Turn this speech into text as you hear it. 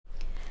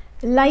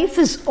Life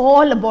is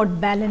all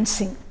about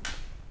balancing.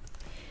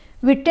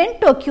 We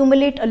tend to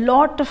accumulate a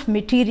lot of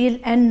material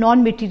and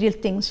non-material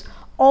things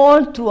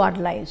all through our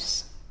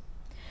lives.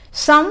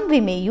 Some we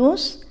may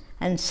use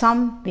and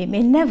some we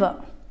may never.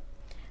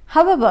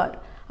 However,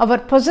 our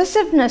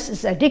possessiveness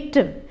is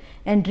addictive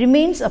and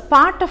remains a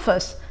part of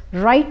us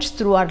right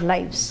through our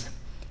lives.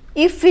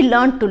 If we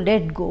learn to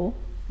let go,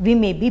 we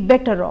may be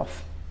better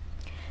off.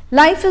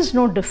 Life is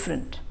no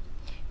different.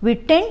 We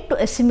tend to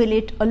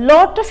assimilate a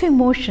lot of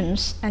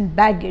emotions and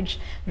baggage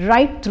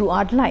right through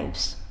our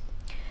lives.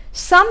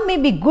 Some may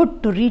be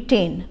good to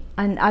retain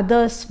and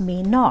others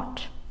may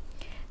not.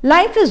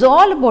 Life is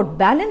all about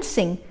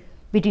balancing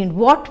between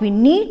what we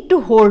need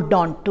to hold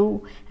on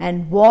to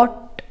and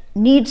what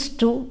needs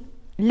to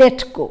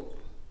let go.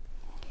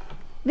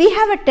 We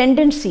have a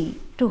tendency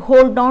to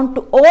hold on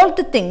to all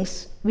the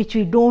things which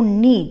we don't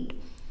need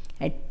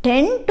and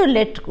tend to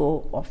let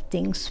go of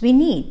things we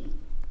need.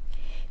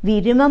 We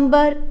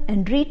remember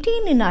and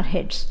retain in our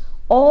heads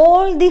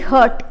all the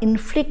hurt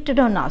inflicted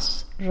on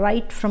us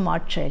right from our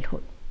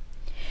childhood.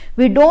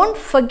 We don't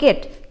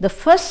forget the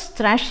first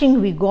thrashing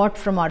we got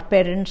from our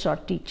parents or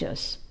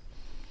teachers.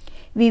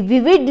 We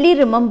vividly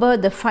remember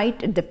the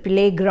fight at the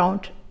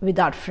playground with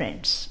our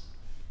friends.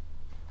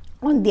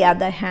 On the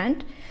other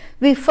hand,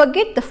 we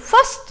forget the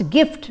first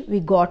gift we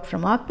got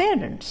from our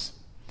parents,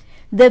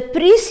 the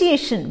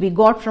appreciation we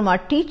got from our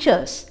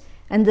teachers,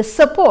 and the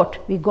support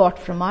we got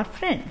from our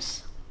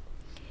friends.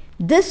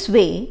 This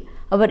way,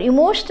 our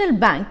emotional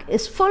bank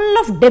is full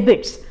of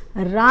debits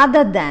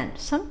rather than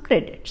some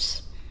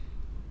credits.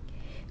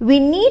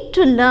 We need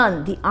to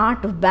learn the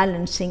art of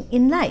balancing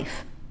in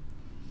life.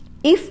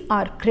 If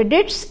our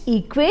credits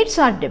equates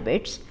our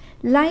debits,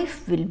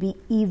 life will be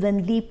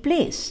evenly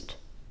placed.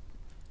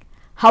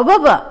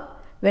 However,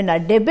 when our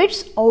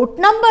debits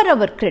outnumber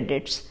our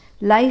credits,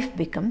 life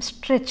becomes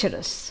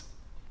treacherous.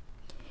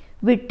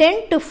 We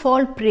tend to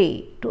fall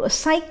prey to a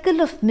cycle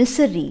of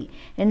misery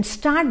and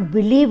start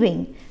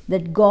believing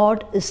that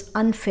God is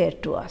unfair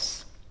to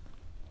us.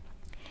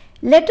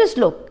 Let us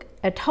look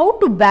at how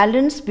to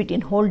balance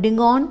between holding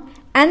on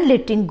and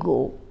letting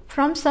go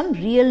from some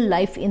real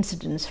life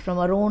incidents from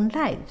our own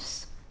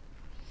lives.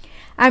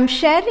 I am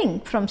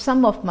sharing from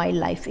some of my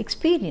life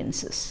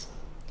experiences.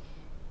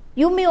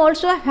 You may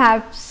also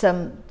have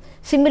some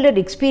similar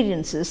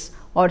experiences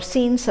or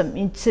seen some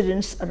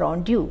incidents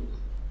around you.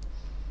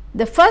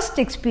 The first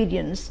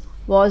experience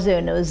was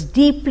when I was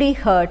deeply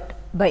hurt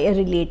by a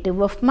relative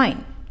of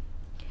mine.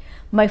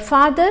 My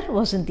father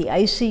was in the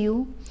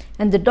ICU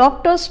and the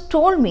doctors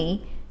told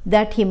me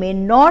that he may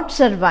not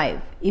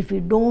survive if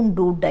we don't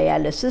do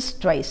dialysis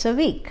twice a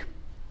week.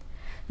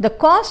 The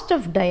cost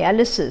of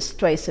dialysis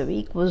twice a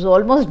week was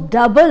almost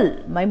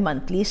double my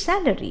monthly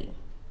salary.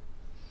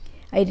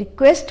 I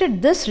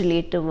requested this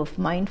relative of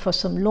mine for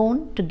some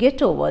loan to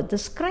get over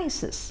this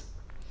crisis.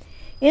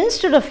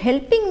 Instead of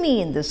helping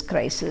me in this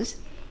crisis,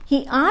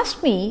 he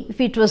asked me if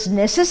it was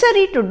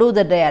necessary to do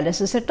the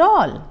dialysis at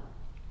all.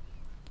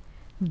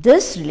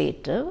 This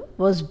relative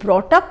was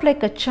brought up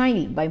like a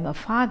child by my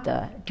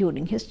father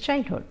during his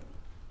childhood.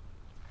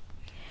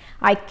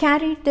 I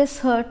carried this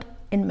hurt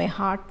in my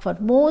heart for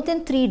more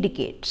than 3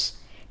 decades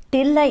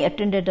till I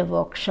attended a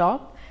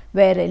workshop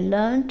where I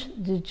learned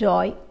the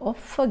joy of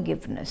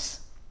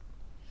forgiveness.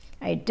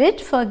 I did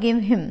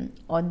forgive him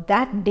on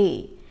that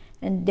day,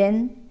 and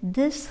then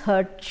this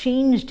hurt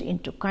changed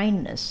into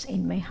kindness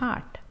in my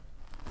heart.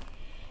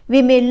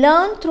 We may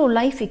learn through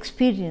life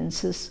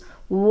experiences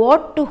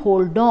what to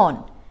hold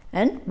on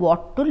and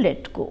what to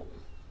let go.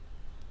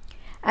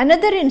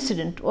 Another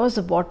incident was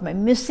about my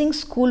missing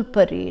school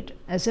parade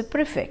as a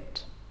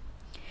prefect.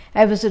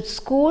 I was at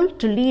school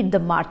to lead the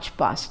march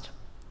past.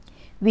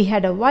 We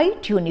had a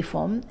white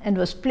uniform and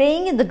was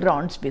playing in the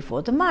grounds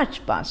before the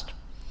march past.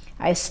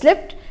 I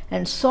slipped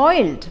and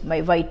soiled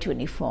my white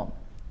uniform.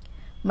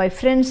 My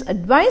friends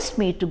advised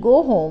me to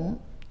go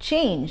home,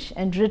 change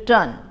and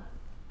return.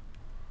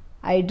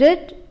 I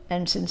did,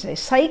 and since I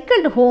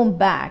cycled home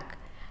back,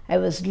 I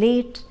was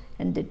late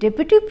and the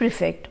deputy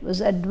prefect was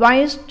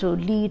advised to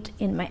lead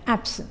in my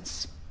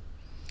absence.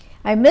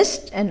 I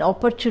missed an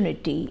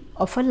opportunity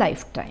of a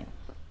lifetime.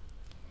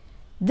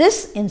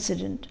 This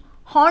incident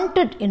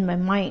haunted in my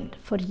mind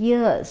for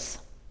years.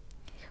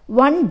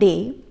 One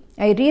day,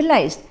 I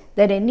realized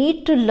that I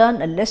need to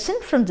learn a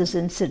lesson from this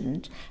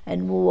incident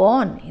and move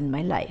on in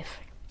my life.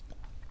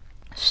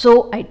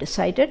 So I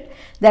decided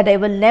that I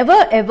will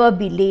never ever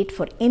be late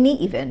for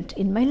any event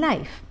in my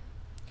life.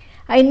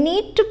 I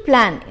need to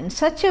plan in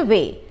such a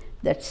way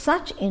that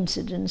such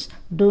incidents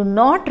do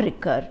not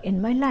recur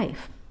in my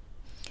life.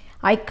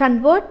 I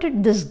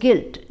converted this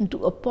guilt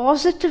into a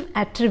positive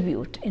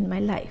attribute in my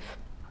life.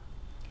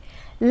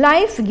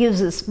 Life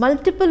gives us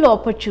multiple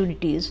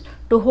opportunities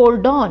to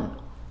hold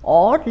on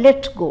or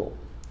let go.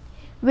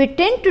 We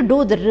tend to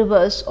do the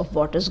reverse of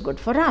what is good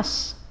for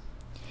us.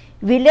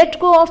 We let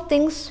go of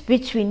things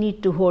which we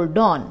need to hold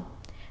on,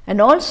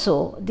 and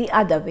also the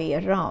other way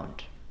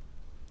around.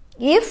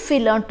 If we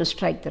learn to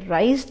strike the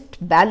right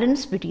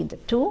balance between the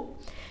two,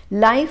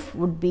 life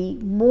would be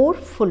more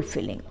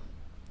fulfilling.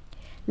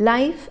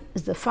 Life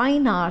is the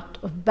fine art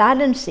of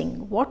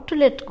balancing what to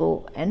let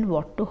go and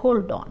what to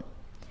hold on.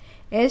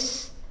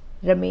 S.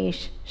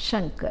 Ramesh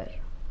Shankar.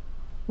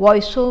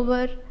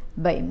 Voiceover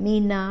by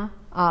Meena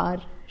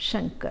R.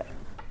 Shankar.